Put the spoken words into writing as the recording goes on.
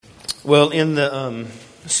Well, in the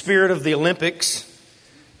spirit of the Olympics,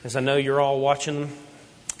 as I know you're all watching them,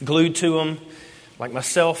 glued to them, like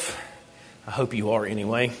myself, I hope you are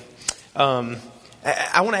anyway.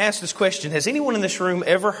 I want to ask this question. Has anyone in this room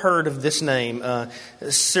ever heard of this name,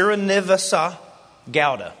 Srinivasa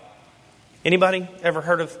Gowda? Anybody ever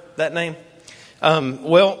heard of that name?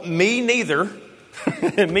 Well, me neither.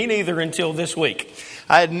 Me neither until this week.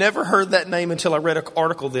 I had never heard that name until I read an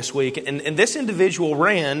article this week. And this individual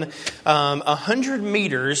ran 100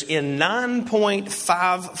 meters in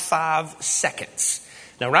 9.55 seconds.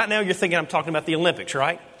 Now, right now you're thinking I'm talking about the Olympics,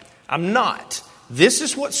 right? I'm not. This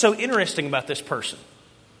is what's so interesting about this person.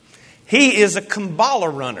 He is a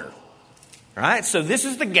Kumbala runner, right? So this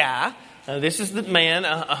is the guy. This is the man,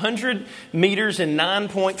 100 meters in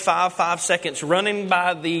 9.55 seconds running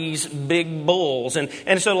by these big bulls.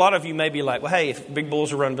 And so a lot of you may be like, well, hey, if big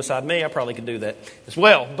bulls are running beside me, I probably could do that as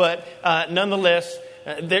well. But nonetheless,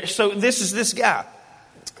 so this is this guy.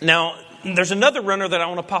 Now, there's another runner that I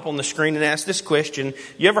want to pop on the screen and ask this question.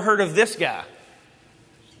 You ever heard of this guy?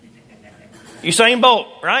 Usain Bolt,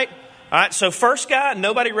 right? All right, so first guy,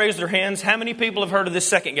 nobody raised their hands. How many people have heard of this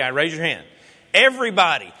second guy? Raise your hand.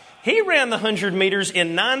 Everybody. He ran the 100 meters in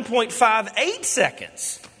 9.58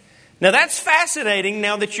 seconds. Now that's fascinating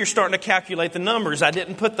now that you're starting to calculate the numbers. I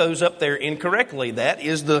didn't put those up there incorrectly. That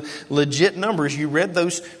is the legit numbers. You read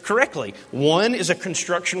those correctly. One is a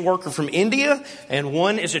construction worker from India and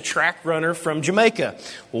one is a track runner from Jamaica.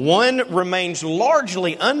 One remains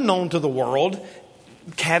largely unknown to the world.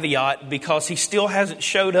 Caveat, because he still hasn't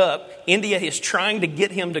showed up. India is trying to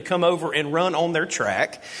get him to come over and run on their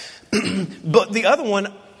track. But the other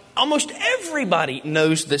one, almost everybody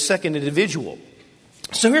knows the second individual.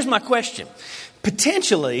 So here's my question.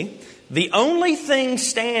 Potentially, the only thing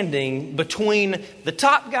standing between the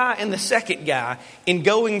top guy and the second guy in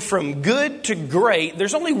going from good to great,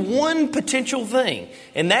 there's only one potential thing,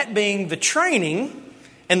 and that being the training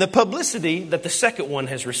and the publicity that the second one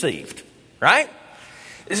has received. Right?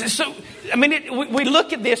 So, I mean, we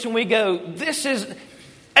look at this and we go, this is...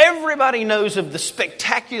 Everybody knows of the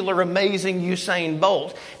spectacular, amazing Usain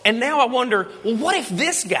Bolt. And now I wonder, well, what if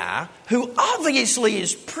this guy, who obviously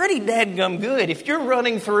is pretty dadgum good, if you're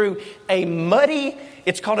running through a muddy,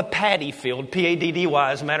 it's called a paddy field,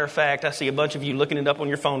 P-A-D-D-Y. As a matter of fact, I see a bunch of you looking it up on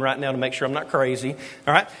your phone right now to make sure I'm not crazy.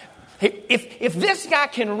 All right? If this guy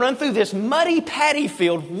can run through this muddy paddy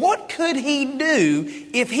field, what could he do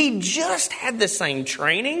if he just had the same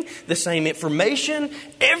training, the same information,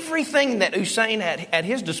 everything that Usain had at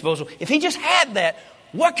his disposal? If he just had that,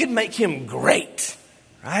 what could make him great?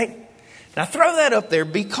 Right? Now, I throw that up there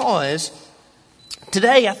because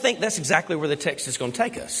today I think that's exactly where the text is going to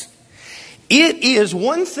take us. It is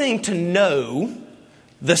one thing to know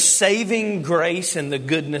the saving grace and the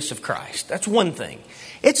goodness of Christ. That's one thing.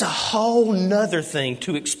 It's a whole nother thing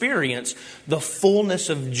to experience the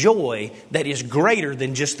fullness of joy that is greater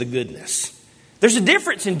than just the goodness. There's a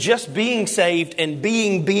difference in just being saved and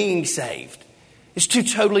being saved. It's two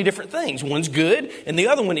totally different things. One's good and the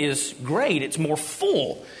other one is great. It's more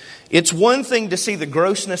full. It's one thing to see the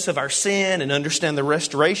grossness of our sin and understand the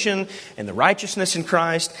restoration and the righteousness in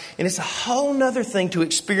Christ. And it's a whole nother thing to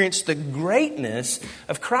experience the greatness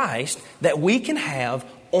of Christ that we can have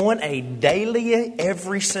on a daily,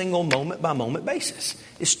 every single moment by moment basis.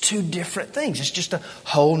 It's two different things. It's just a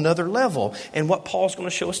whole nother level. And what Paul's going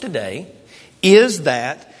to show us today is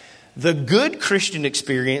that the good Christian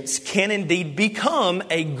experience can indeed become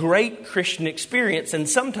a great Christian experience. And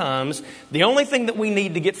sometimes the only thing that we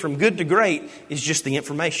need to get from good to great is just the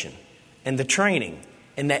information and the training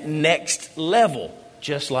and that next level,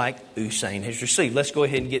 just like Usain has received. Let's go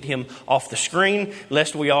ahead and get him off the screen,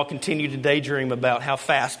 lest we all continue to daydream about how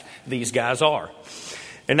fast these guys are.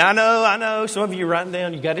 And I know, some of you are writing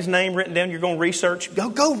down, you got his name written down, you're going to research.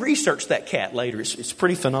 Go research that cat later. It's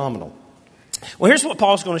pretty phenomenal. Well, here's what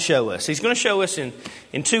Paul's going to show us. He's going to show us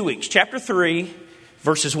in 2 weeks. Chapter 3,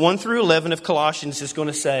 verses 1 through 11 of Colossians is going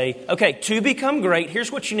to say, okay, to become great,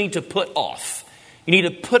 here's what you need to put off. You need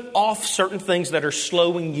to put off certain things that are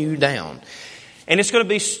slowing you down. And it's going to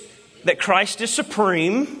be that Christ is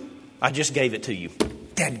supreme. I just gave it to you.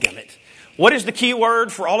 Dadgummit. What is the key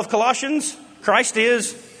word for all of Colossians? Christ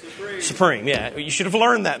is supreme. Yeah, you should have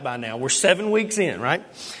learned that by now. We're 7 weeks in, right?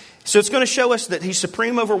 So it's going to show us that He's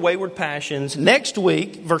supreme over wayward passions. Next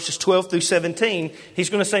week, verses 12 through 17,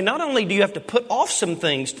 He's going to say not only do you have to put off some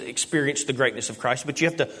things to experience the greatness of Christ, but you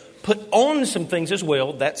have to put on some things as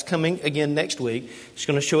well. That's coming again next week. It's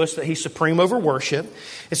going to show us that He's supreme over worship.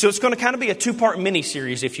 And so it's going to kind of be a two-part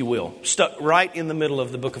mini-series, if you will, stuck right in the middle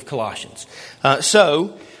of the book of Colossians.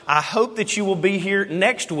 So I hope that you will be here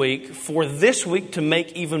next week for this week to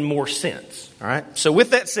make even more sense. All right. So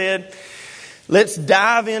with that said, let's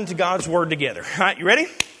dive into God's Word together. All right, you ready?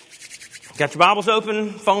 Got your Bibles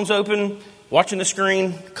open, phones open, watching the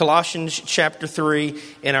screen, Colossians chapter 3,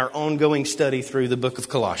 in our ongoing study through the book of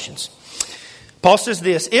Colossians. Paul says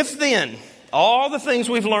this, if then, all the things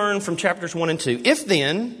we've learned from chapters 1 and 2, if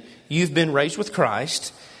then you've been raised with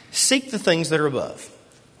Christ, seek the things that are above,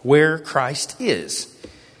 where Christ is.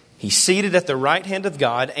 He's seated at the right hand of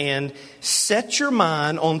God, and set your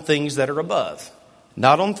mind on things that are above,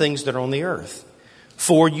 not on things that are on the earth.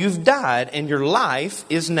 For you've died, and your life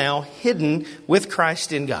is now hidden with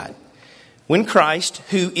Christ in God. When Christ,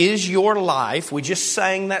 who is your life, we just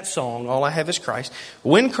sang that song, All I Have is Christ.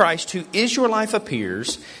 When Christ, who is your life,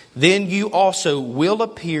 appears, then you also will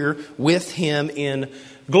appear with Him in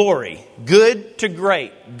glory. Good to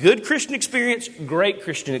great. Good Christian experience, great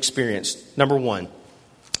Christian experience. Number one,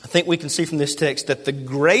 I think we can see from this text that the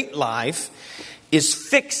great life is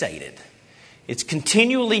fixated. It's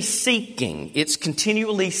continually seeking. It's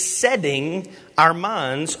continually setting our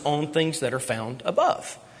minds on things that are found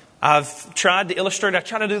above. I've tried to illustrate, I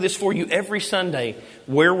try to do this for you every Sunday,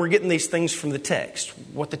 where we're getting these things from the text,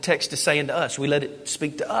 what the text is saying to us. We let it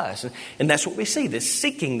speak to us. And that's what we see, this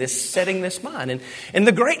seeking, this setting this mind. And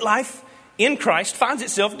the great life in Christ finds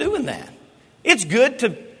itself doing that. It's good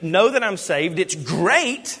to know that I'm saved. It's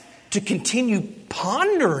great to continue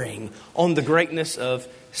pondering on the greatness of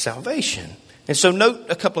salvation. And so note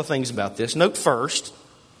a couple of things about this. Note first,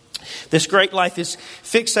 this great life is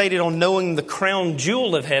fixated on knowing the crown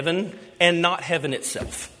jewel of heaven and not heaven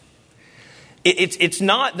itself. It's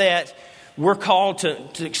not that we're called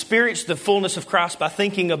to experience the fullness of Christ by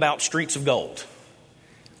thinking about streets of gold.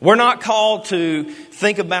 We're not called to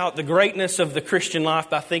think about the greatness of the Christian life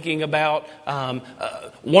by thinking about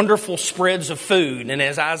wonderful spreads of food. And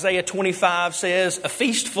as Isaiah 25 says, a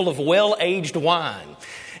feast full of well-aged wine.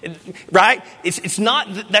 Right? That's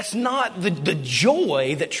not the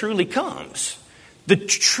joy that truly comes. The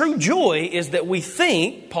true joy is that we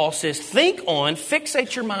think, Paul says,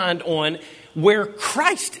 fixate your mind on where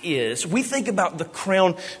Christ is. We think about the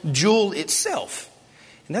crown jewel itself.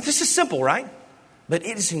 And now this is simple, right? But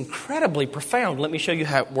it is incredibly profound. Let me show you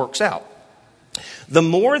how it works out. The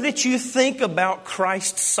more that you think about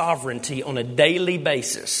Christ's sovereignty on a daily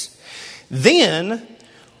basis, then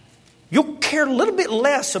you'll care a little bit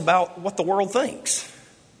less about what the world thinks.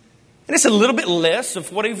 And it's a little bit less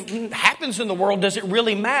of what happens in the world. Does it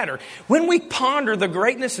really matter? When we ponder the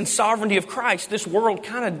greatness and sovereignty of Christ, this world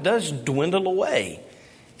kind of does dwindle away.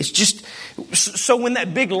 It's just, so when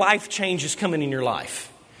that big life change is coming in your life,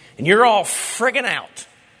 and you're all freaking out,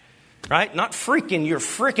 right? Not freaking, you're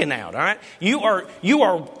freaking out, all right? You are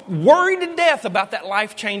worried to death about that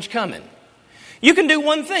life change coming. You can do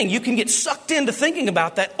one thing. You can get sucked into thinking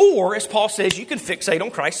about that. Or, as Paul says, you can fixate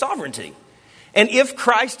on Christ's sovereignty. And if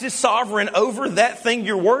Christ is sovereign over that thing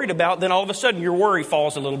you're worried about, then all of a sudden your worry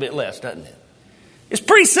falls a little bit less, doesn't it? It's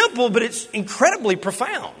pretty simple, but it's incredibly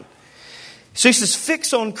profound. So he says,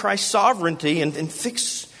 fix on Christ's sovereignty and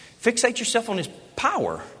fixate yourself on His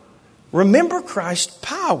power. Remember Christ's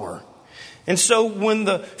power. And so when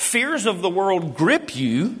the fears of the world grip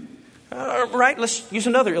you, right, let's use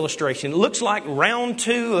another illustration. It looks like round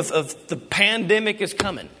 2 of the pandemic is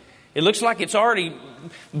coming. It looks like it's already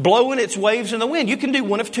blowing its waves in the wind. You can do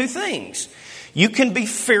one of two things. You can be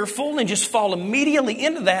fearful and just fall immediately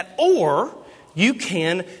into that, or you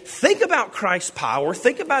can think about Christ's power,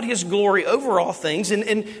 think about His glory over all things,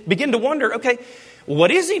 and begin to wonder, okay,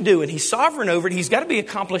 what is He doing? He's sovereign over it. He's got to be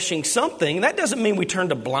accomplishing something. That doesn't mean we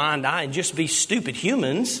turn a blind eye and just be stupid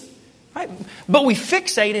humans. Right? But we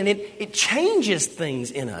fixate, and it changes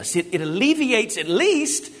things in us. It alleviates at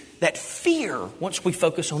least that fear. Once we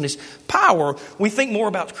focus on His power, we think more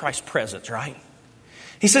about Christ's presence, right?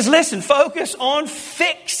 He says, listen,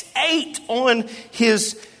 fixate on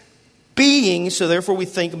His being, so therefore we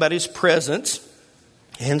think about His presence.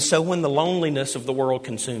 And so when the loneliness of the world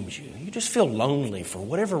consumes you, you just feel lonely for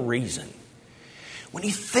whatever reason. When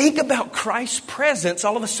you think about Christ's presence,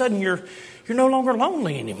 all of a sudden you're no longer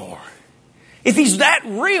lonely anymore. If He's that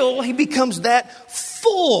real, He becomes that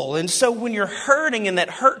full. And so when you're hurting and that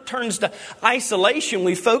hurt turns to isolation,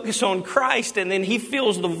 we focus on Christ, and then He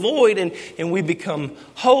fills the void, and we become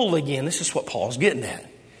whole again. This is what Paul's getting at.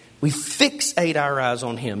 We fixate our eyes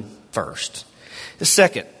on Him first. The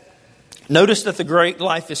second, notice that the great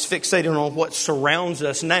life is fixated on what surrounds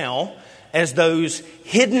us now as those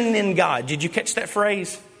hidden in God. Did you catch that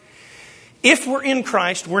phrase? If we're in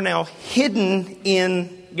Christ, we're now hidden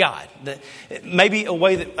in God. Maybe a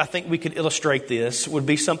way that I think we could illustrate this would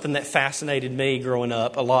be something that fascinated me growing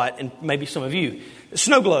up a lot, and maybe some of you.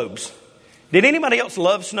 Snow globes. Did anybody else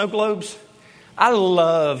love snow globes? I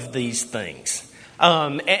love these things.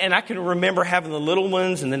 And I can remember having the little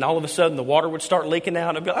ones, and then all of a sudden the water would start leaking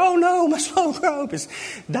out. I'd be like, oh no, my snow globe is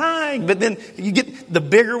dying. But then you get the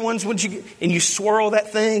bigger ones and you swirl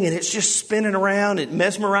that thing and it's just spinning around. It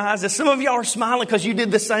mesmerizes. Some of y'all are smiling because you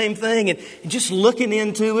did the same thing and just looking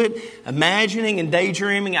into it, imagining and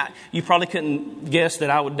daydreaming. You probably couldn't guess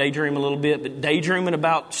that I would daydream a little bit, but daydreaming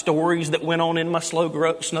about stories that went on in my snow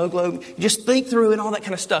globe. Just think through it and all that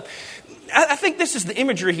kind of stuff. I think this is the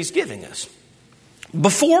imagery He's giving us.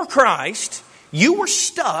 Before Christ, you were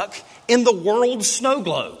stuck in the world's snow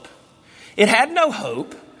globe. It had no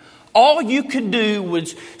hope. All you could do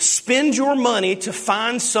was spend your money to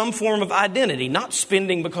find some form of identity. Not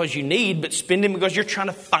spending because you need, but spending because you're trying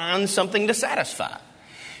to find something to satisfy.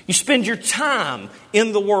 You spend your time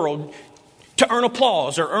in the world to earn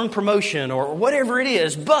applause or earn promotion or whatever it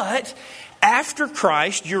is. But after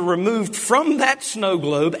Christ, you're removed from that snow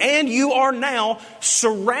globe and you are now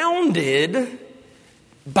surrounded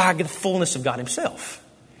by the fullness of God Himself.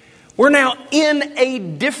 We're now in a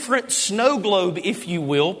different snow globe, if you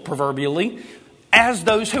will, proverbially, as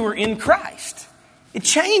those who are in Christ. It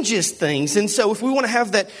changes things. And so if we want to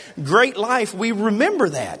have that great life, we remember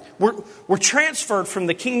that. We're transferred from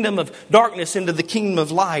the kingdom of darkness into the kingdom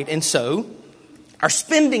of light. And so our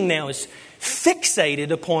spending now is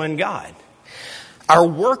fixated upon God. Our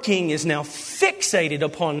working is now fixated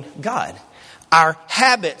upon God. Our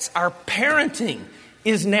habits, our parenting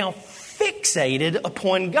is now fixated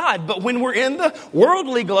upon God. But when we're in the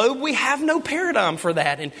worldly globe, we have no paradigm for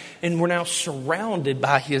that. And we're now surrounded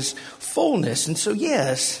by His fullness. And so,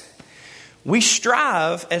 yes, we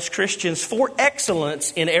strive as Christians for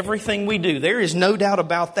excellence in everything we do. There is no doubt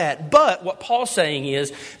about that. But what Paul's saying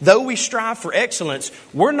is, though we strive for excellence,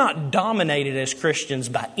 we're not dominated as Christians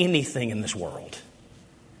by anything in this world.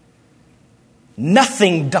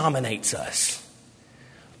 Nothing dominates us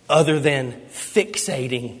other than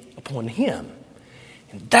fixating upon Him.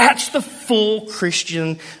 And that's the full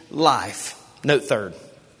Christian life. Note third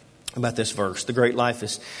about this verse. The great life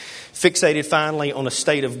is fixated finally on a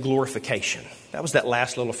state of glorification. That was that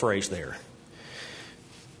last little phrase there.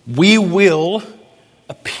 We will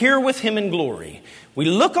appear with Him in glory. We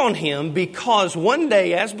look on Him because one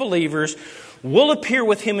day as believers, we'll appear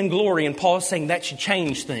with Him in glory. And Paul is saying that should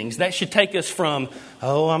change things. That should take us from,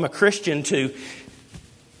 oh, I'm a Christian to,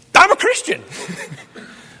 I'm a Christian.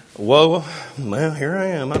 Well, here I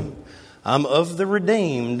am. I'm of the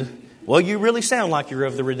redeemed. Well, you really sound like you're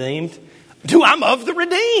of the redeemed. To I'm of the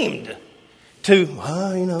redeemed. To,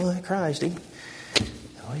 Christ, He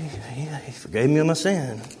forgave me of my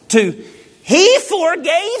sin. To, He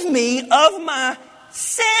forgave me of my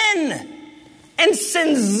sin. And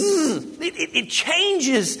sins, it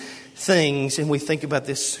changes things. And we think about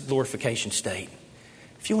this glorification state.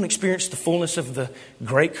 If you want to experience the fullness of the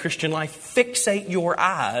great Christian life, fixate your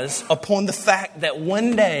eyes upon the fact that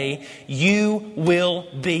one day you will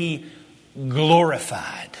be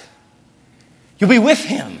glorified. You'll be with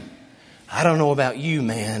Him. I don't know about you,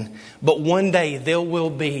 man, but one day there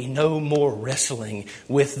will be no more wrestling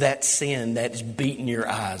with that sin that's beating your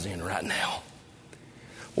eyes in right now.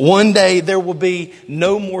 One day there will be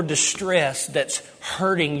no more distress that's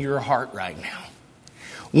hurting your heart right now.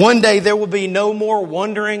 One day there will be no more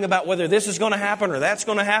wondering about whether this is going to happen or that's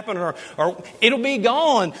going to happen or it'll be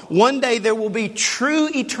gone. One day there will be true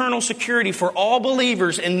eternal security for all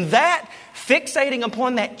believers, and that, fixating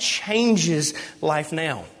upon that, changes life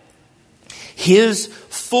now. His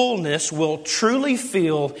fullness will truly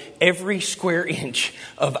fill every square inch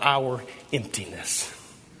of our emptiness.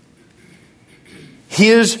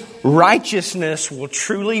 His righteousness will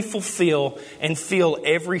truly fulfill and fill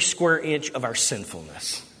every square inch of our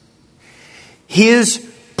sinfulness. His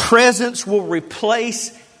presence will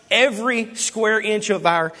replace every square inch of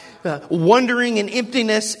our wandering and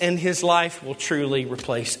emptiness, and His life will truly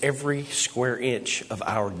replace every square inch of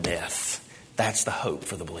our death. That's the hope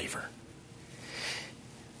for the believer.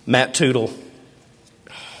 Matt Tootle,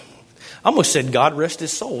 I almost said God rest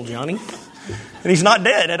his soul, Johnny. And he's not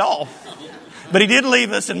dead at all. But he did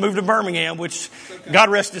leave us and move to Birmingham, which God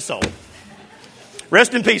rest his soul.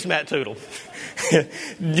 Rest in peace, Matt Tootle.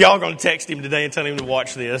 Y'all going to text him today and tell him to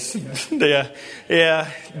watch this. Yeah.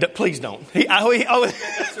 Please don't. He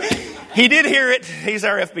did hear it. He's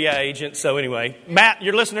our FBI agent. So anyway, Matt,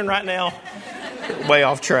 you're listening right now. Way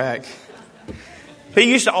off track. But he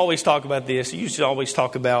used to always talk about this. They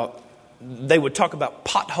would talk about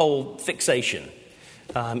pothole fixation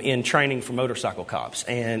in training for motorcycle cops.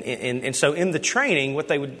 And so in the training, what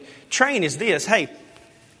they would train is this. Hey,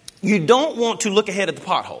 you don't want to look ahead at the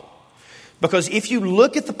pothole. Because if you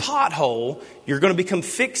look at the pothole, you're going to become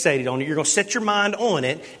fixated on it. You're going to set your mind on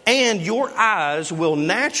it. And your eyes will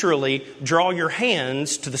naturally draw your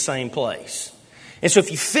hands to the same place. And so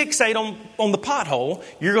if you fixate on the pothole,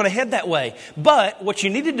 you're going to head that way. But what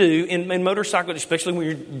you need to do in motorcycles, especially when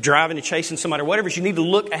you're driving and chasing somebody or whatever, is you need to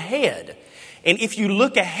look ahead. And if you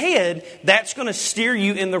look ahead, that's going to steer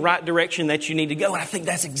you in the right direction that you need to go. And I think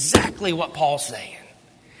that's exactly what Paul's saying.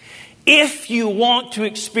 If you want to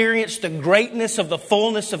experience the greatness of the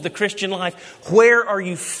fullness of the Christian life, where are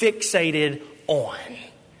you fixated on?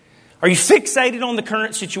 Are you fixated on the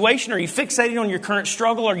current situation? Are you fixated on your current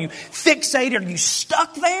struggle? Are you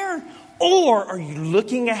stuck there? Or are you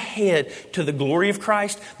looking ahead to the glory of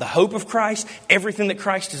Christ, the hope of Christ, everything that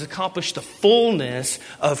Christ has accomplished, the fullness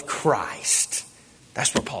of Christ?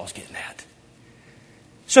 That's where Paul's getting at.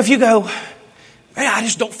 So if you go, man, I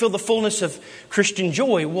just don't feel the fullness of Christian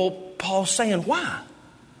joy. Well, Paul's saying, why?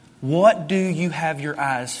 What do you have your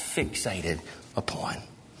eyes fixated upon?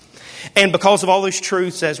 And because of all those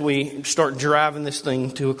truths, as we start driving this thing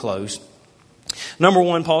to a close, number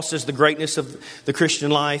one, Paul says the greatness of the Christian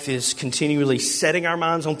life is continually setting our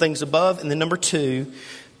minds on things above. And then number two,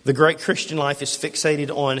 the great Christian life is fixated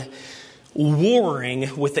on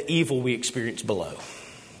warring with the evil we experience below.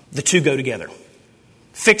 The two go together.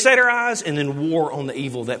 Fixate our eyes and then war on the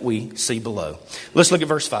evil that we see below. Let's look at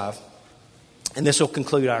verse 5. And this will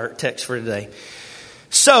conclude our text for today.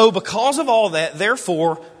 So, because of all that,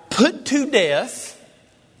 therefore, put to death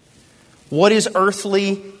what is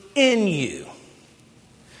earthly in you.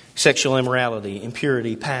 Sexual immorality,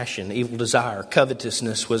 impurity, passion, evil desire,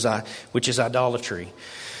 covetousness, which is idolatry.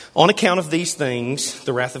 On account of these things,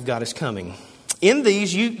 the wrath of God is coming. In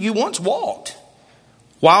these you once walked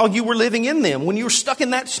while you were living in them. When you were stuck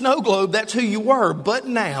in that snow globe, that's who you were. But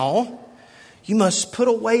now you must put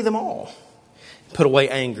away them all. Put away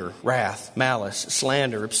anger, wrath, malice,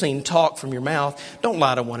 slander, obscene talk from your mouth. Don't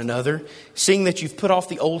lie to one another, seeing that you've put off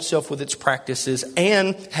the old self with its practices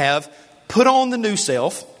and have put on the new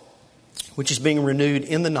self, which is being renewed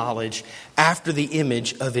in the knowledge after the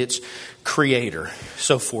image of its creator.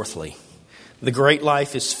 So fourthly, the great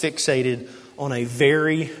life is fixated on a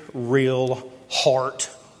very real heart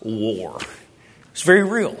war. It's very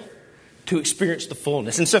real to experience the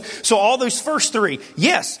fullness. And so all those first three,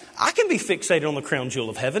 yes, I can be fixated on the crown jewel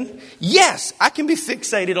of heaven. Yes, I can be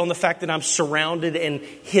fixated on the fact that I'm surrounded and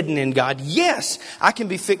hidden in God. Yes, I can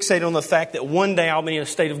be fixated on the fact that one day I'll be in a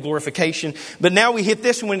state of glorification. But now we hit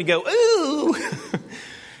this one and go, ooh.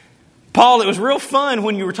 Paul, it was real fun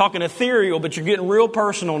when you were talking ethereal, but you're getting real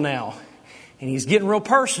personal now. And he's getting real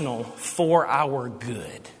personal for our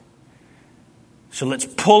good. So let's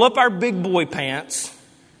pull up our big boy pants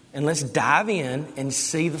and let's dive in and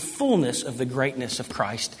see the fullness of the greatness of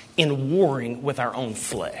Christ in warring with our own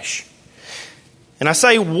flesh. And I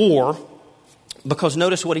say war because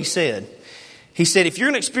notice what he said. He said, if you're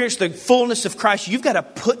going to experience the fullness of Christ, you've got to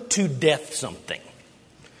put to death something.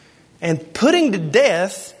 And putting to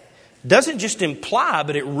death doesn't just imply,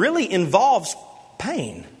 but it really involves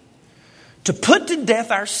pain. To put to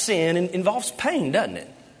death our sin involves pain, doesn't it?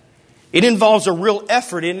 It involves a real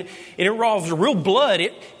effort. It involves real blood.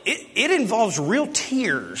 It involves real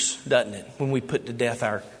tears, doesn't it, when we put to death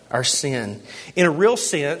our sin. In a real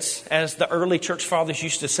sense, as the early church fathers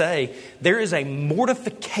used to say, there is a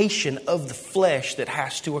mortification of the flesh that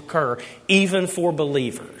has to occur, even for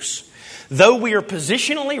believers. Though we are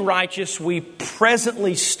positionally righteous, we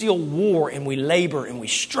presently still war and we labor and we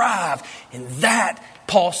strive. And that,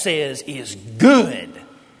 Paul says, is good.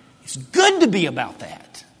 It's good to be about that.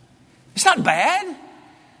 It's not bad.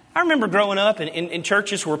 I remember growing up in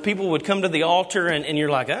churches where people would come to the altar and you're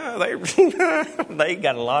like, oh, they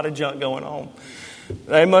got a lot of junk going on.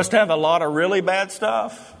 They must have a lot of really bad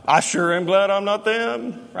stuff. I sure am glad I'm not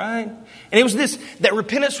them, right? And it was that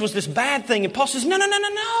repentance was this bad thing. And Paul says,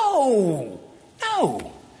 no.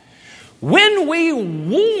 When we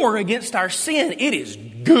war against our sin, it is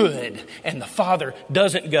good. And the Father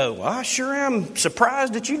doesn't go, well, I sure am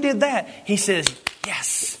surprised that you did that. He says,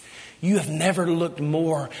 yes. You have never looked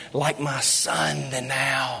more like my son than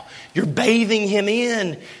now. You're bathing him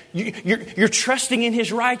in. You're trusting in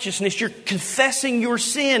his righteousness. You're confessing your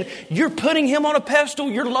sin. You're putting him on a pedestal.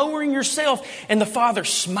 You're lowering yourself. And the Father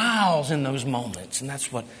smiles in those moments. And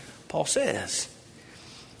that's what Paul says.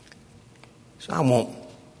 So I won't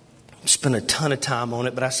spend a ton of time on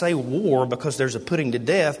it, but I say war because there's a putting to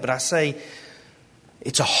death. But I say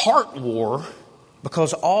it's a heart war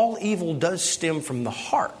because all evil does stem from the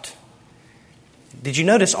heart. Did you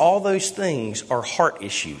notice all those things are heart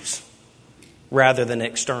issues rather than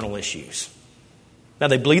external issues? Now,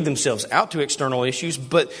 they bleed themselves out to external issues,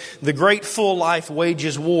 but the great full life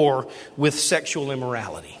wages war with sexual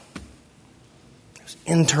immorality. Those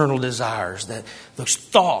internal desires, those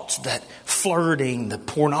thoughts, that flirting, the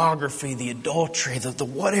pornography, the adultery, the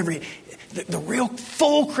whatever. The real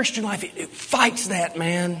full Christian life, it fights that,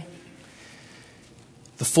 man.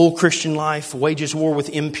 The full Christian life wages war with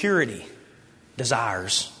impurity.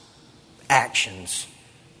 Desires, actions,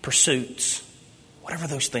 pursuits, whatever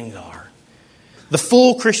those things are. The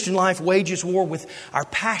full Christian life wages war with our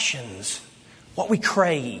passions, what we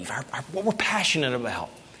crave, what we're passionate about.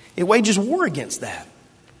 It wages war against that.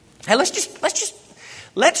 Hey, let's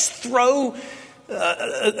throw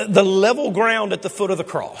the level ground at the foot of the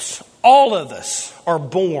cross. All of us are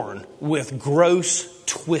born with gross,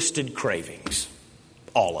 twisted cravings.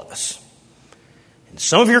 All of us. And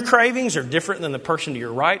some of your cravings are different than the person to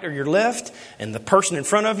your right or your left and the person in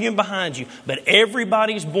front of you and behind you. But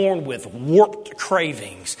everybody's born with warped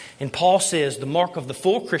cravings. And Paul says the mark of the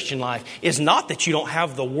full Christian life is not that you don't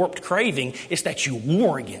have the warped craving. It's that you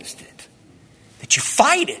war against it. That you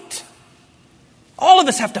fight it. All of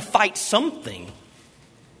us have to fight something.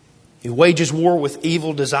 He wages war with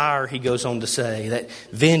evil desire, he goes on to say. That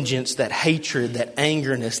vengeance, that hatred, that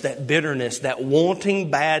angerness, that bitterness, that wanting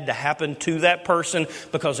bad to happen to that person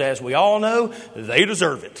because, as we all know, they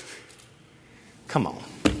deserve it. Come on.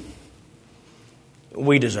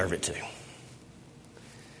 We deserve it too.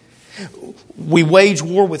 We wage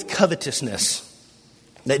war with covetousness.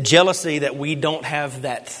 That jealousy that we don't have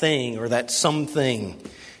that thing or that something.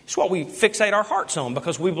 It's what we fixate our hearts on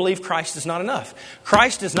because we believe Christ is not enough.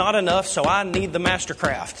 Christ is not enough, so I need the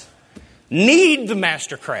mastercraft. Need the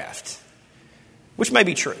mastercraft. Which may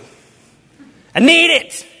be true. I need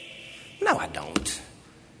it. No, I don't.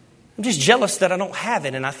 I'm just jealous that I don't have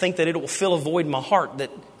it, and I think that it will fill a void in my heart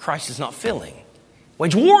that Christ is not filling.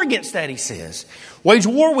 Wage war against that, he says. Wage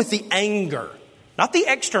war with the anger. Not the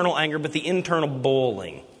external anger, but the internal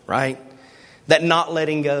boiling, right? That not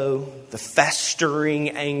letting go, the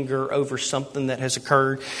festering anger over something that has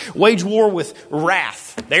occurred. Wage war with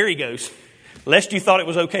wrath. There he goes. Lest you thought it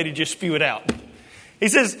was okay to just spew it out. He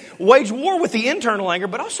says, wage war with the internal anger,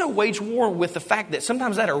 but also wage war with the fact that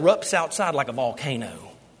sometimes that erupts outside like a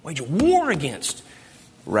volcano. Wage war against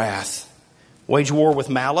wrath. Wage war with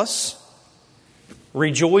malice.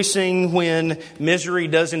 Rejoicing when misery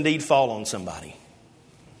does indeed fall on somebody.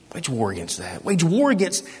 Wage war against that. Wage war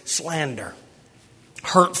against slander.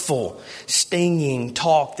 Hurtful, stinging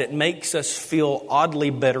talk that makes us feel oddly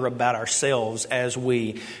better about ourselves as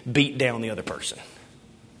we beat down the other person.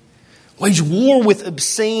 Wage war with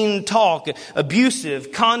obscene talk,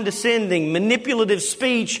 abusive, condescending, manipulative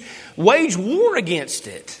speech. Wage war against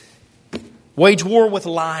it. Wage war with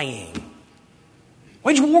lying.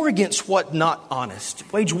 Wage war against what not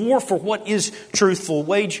honest. Wage war for what is truthful.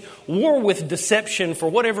 Wage war with deception for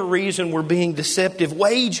whatever reason we're being deceptive.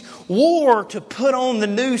 Wage war to put on the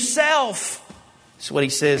new self. That's what he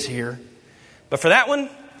says here. But for that one,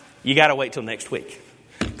 you got to wait till next week.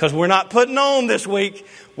 Because we're not putting on this week.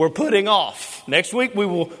 We're putting off. Next week we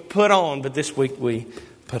will put on, but this week we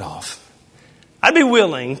put off. I'd be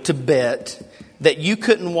willing to bet that you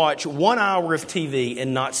couldn't watch 1 hour of TV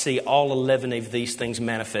and not see all 11 of these things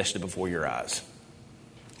manifested before your eyes.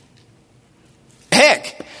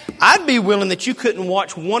 Heck, I'd be willing that you couldn't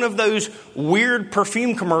watch one of those weird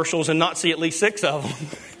perfume commercials and not see at least 6 of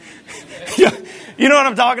them. You know what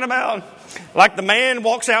I'm talking about? Like the man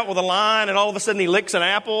walks out with a line and all of a sudden he licks an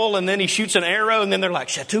apple and then he shoots an arrow and then they're like,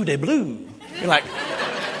 Chateau de Bleu. You're like,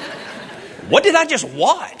 what did I just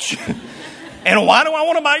watch? And why do I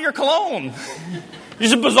want to buy your cologne?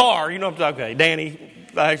 It's bizarre. You know, okay, Danny,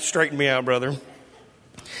 straighten me out, brother.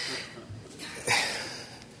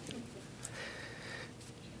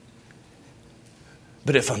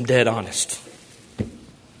 But if I'm dead honest,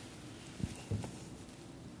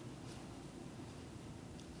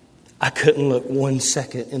 I couldn't look 1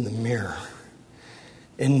 second in the mirror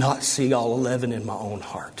and not see all 11 in my own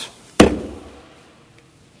heart.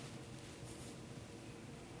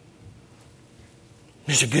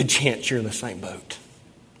 There's a good chance you're in the same boat.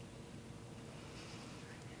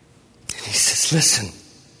 Listen,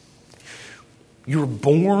 you were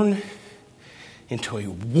born into a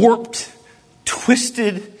warped,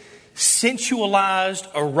 twisted, sensualized,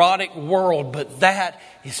 erotic world, but that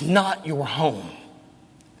is not your home.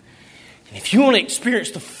 And if you want to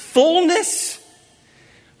experience the fullness,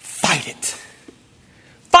 fight it.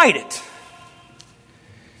 Fight it.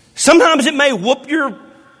 Sometimes it may whoop your...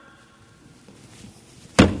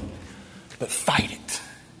 But fight it.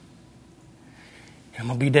 And I'm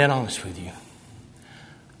going to be dead honest with you.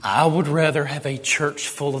 I would rather have a church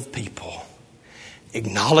full of people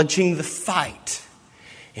acknowledging the fight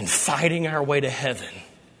and fighting our way to heaven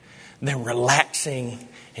than relaxing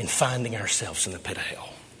and finding ourselves in the pit of hell.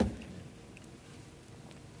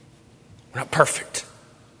 We're not perfect.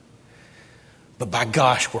 But by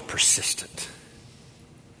gosh, we're persistent.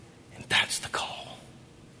 And that's the call.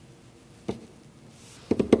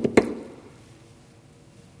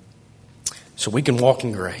 So we can walk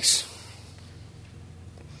in grace.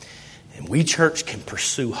 And we, church, can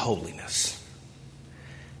pursue holiness.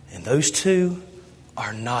 And those two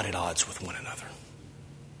are not at odds with one another.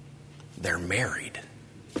 They're married.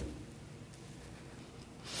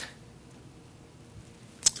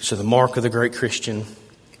 So the mark of the great Christian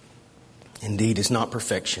indeed is not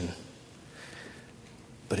perfection,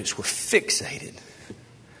 but it's we're fixated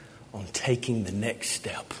on taking the next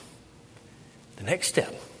step. The next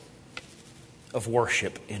step of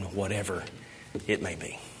worship in whatever it may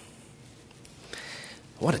be.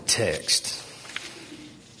 What a text.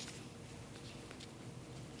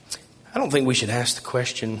 I don't think we should ask the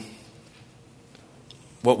question,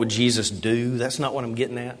 what would Jesus do? That's not what I'm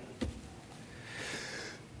getting at.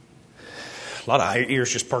 A lot of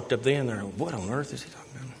ears just perked up then. They're like, what on earth is he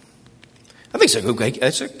talking about? I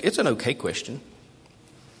think it's an okay question.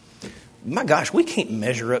 My gosh, we can't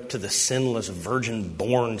measure up to the sinless,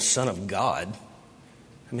 virgin-born Son of God.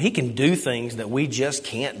 I mean, he can do things that we just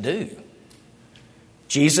can't do.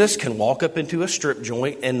 Jesus can walk up into a strip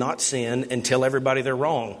joint and not sin and tell everybody they're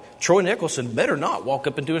wrong. Troy Nicholson better not walk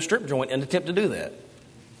up into a strip joint and attempt to do that.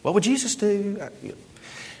 What would Jesus do?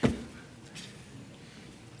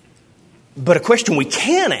 But a question we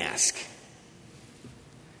can ask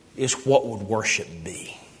is, what would worship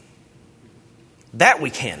be? That we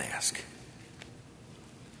can ask.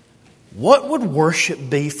 What would worship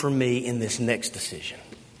be for me in this next decision?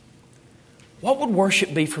 What would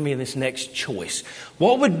worship be for me in this next choice?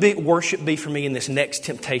 What would worship be for me in this next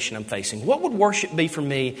temptation I'm facing? What would worship be for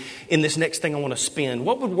me in this next thing I want to spend?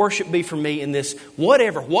 What would worship be for me in this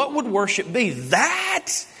whatever? What would worship be?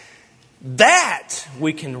 That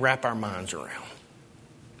we can wrap our minds around.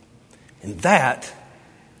 And that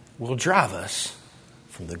will drive us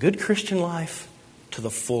from the good Christian life to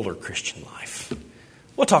the fuller Christian life.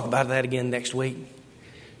 We'll talk about that again next week.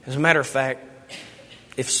 As a matter of fact,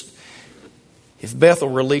 if Beth will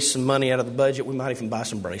release some money out of the budget, we might even buy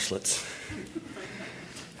some bracelets.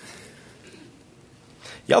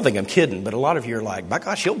 Y'all think I'm kidding, but a lot of you are like, by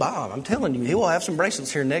gosh, he'll buy them. I'm telling you, he will have some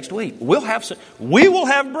bracelets here next week. We will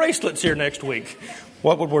have bracelets here next week.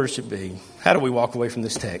 What would worship be? How do we walk away from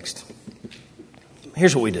this text?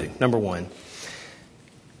 Here's what we do. Number one,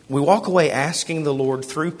 we walk away asking the Lord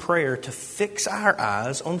through prayer to fix our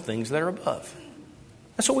eyes on things that are above.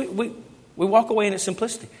 That's what we walk away in its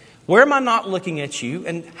simplicity. Where am I not looking at you?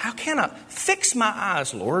 And how can I fix my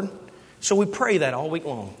eyes, Lord? So we pray that all week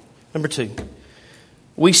long. Number two,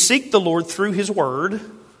 we seek the Lord through His Word,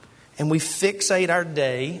 and we fixate our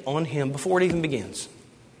day on Him before it even begins.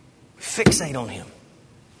 We fixate on Him.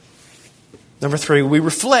 Number three, we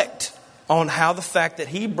reflect on how the fact that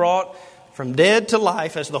He brought from dead to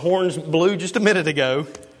life, as the horns blew just a minute ago,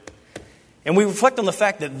 and we reflect on the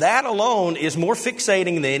fact that that alone is more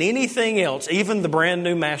fixating than anything else, even the brand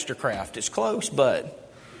new Mastercraft. It's close,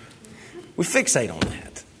 but we fixate on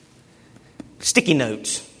that. Sticky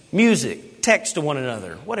notes, music, text to one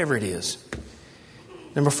another, whatever it is.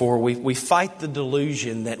 Number four, we fight the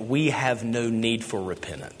delusion that we have no need for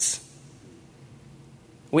repentance.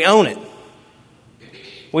 We own it.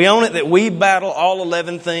 We own it that we battle all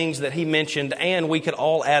 11 things that he mentioned, and we could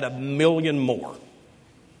all add 1,000,000 more.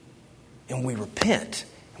 And we repent,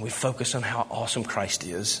 and we focus on how awesome Christ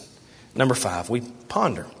is. Number five, we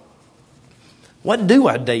ponder. What do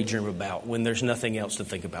I daydream about when there's nothing else to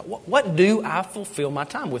think about? What do I fulfill my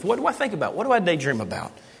time with? What do I think about? What do I daydream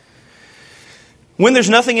about? When there's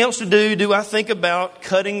nothing else to do I think about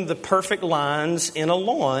cutting the perfect lines in a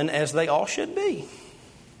lawn as they all should be?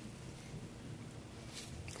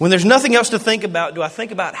 When there's nothing else to think about, do I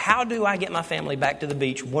think about how do I get my family back to the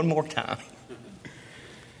beach one more time?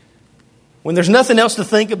 When there's nothing else to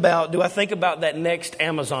think about, do I think about that next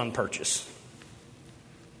Amazon purchase?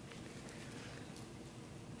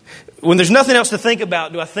 When there's nothing else to think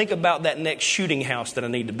about, do I think about that next shooting house that I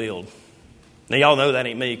need to build? Now, y'all know that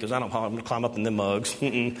ain't me because I'm going to climb up in them mugs.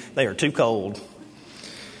 They are too cold.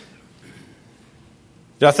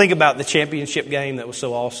 Do I think about the championship game that was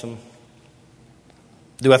so awesome?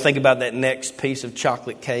 Do I think about that next piece of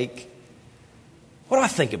chocolate cake? What do I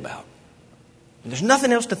think about? There's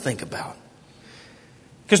nothing else to think about.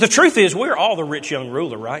 Because the truth is, we're all the rich young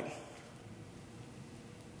ruler, right?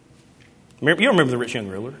 You remember the rich young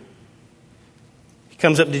ruler? He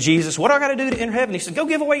comes up to Jesus. What do I got to do to enter heaven? He says, go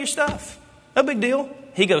give away your stuff. No big deal.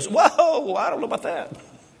 He goes, whoa, I don't know about that.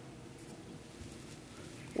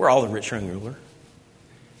 We're all the rich young ruler.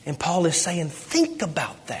 And Paul is saying, think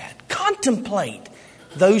about that. Contemplate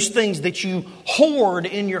those things that you hoard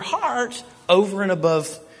in your heart over and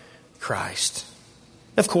above Christ.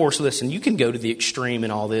 Of course, listen, you can go to the extreme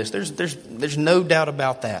in all this. There's no doubt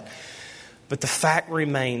about that. But the fact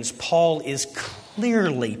remains, Paul is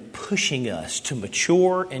clearly pushing us to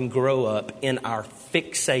mature and grow up in our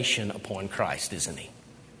fixation upon Christ, isn't he?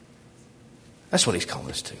 That's what he's calling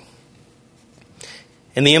us to.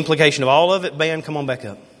 And the implication of all of it, band, come on back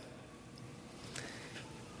up,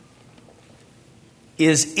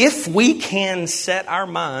 is if we can set our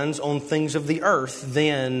minds on things of the earth,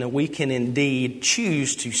 then we can indeed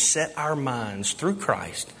choose to set our minds through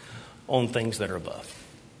Christ on things that are above.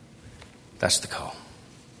 That's the call.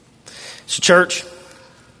 So, church,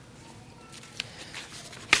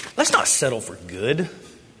 let's not settle for good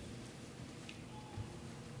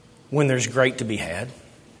when there's great to be had.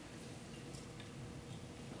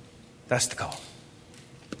 That's the call.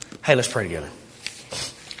 Hey, let's pray together.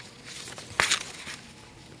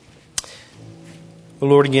 Well,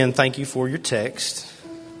 Lord, again, thank you for your text.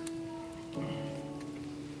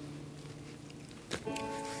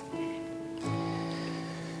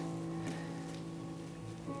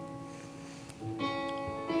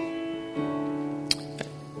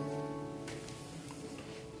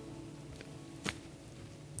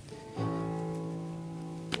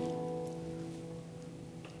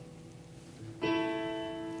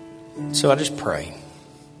 So I just pray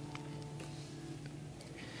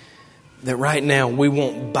that right now we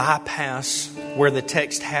won't bypass where the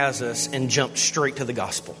text has us and jump straight to the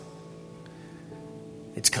gospel.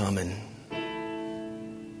 It's coming.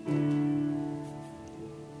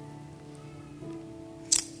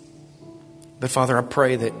 But Father, I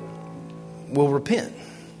pray that we'll repent.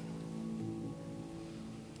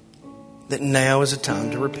 That now is a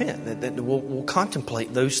time to repent. That we'll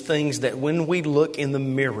contemplate those things that when we look in the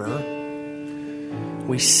mirror,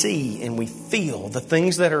 we see and we feel the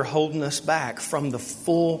things that are holding us back from the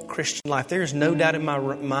full Christian life. There's no doubt in my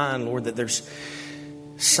mind, Lord, that there's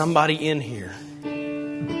somebody in here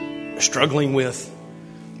struggling with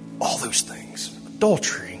all those things.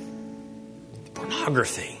 Adultery,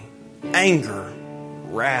 pornography, anger,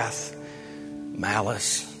 wrath,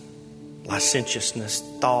 malice, licentiousness,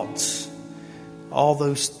 thoughts, all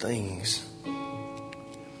those things.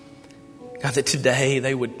 God, that today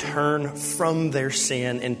they would turn from their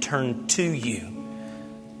sin and turn to you.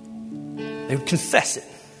 They would confess it.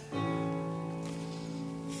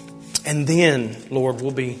 And then, Lord, we'll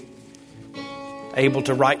be able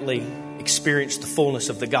to rightly experience the fullness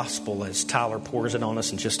of the gospel as Tyler pours it on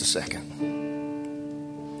us in just a second.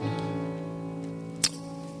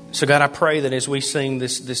 So God, I pray that as we sing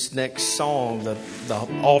this next song, the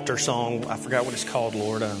altar song, I forgot what it's called,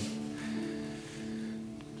 Lord,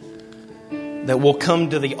 that we'll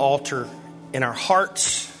come to the altar in our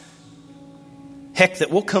hearts. Heck,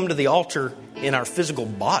 that we'll come to the altar in our physical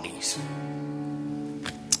bodies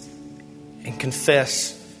and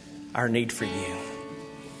confess our need for you.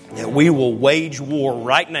 That we will wage war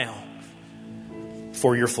right now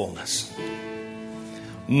for your fullness.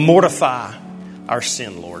 Mortify our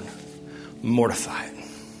sin, Lord. Mortify it.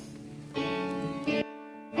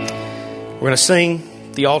 We're going to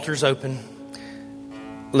sing. The altar's open.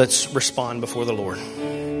 Let's respond before the Lord.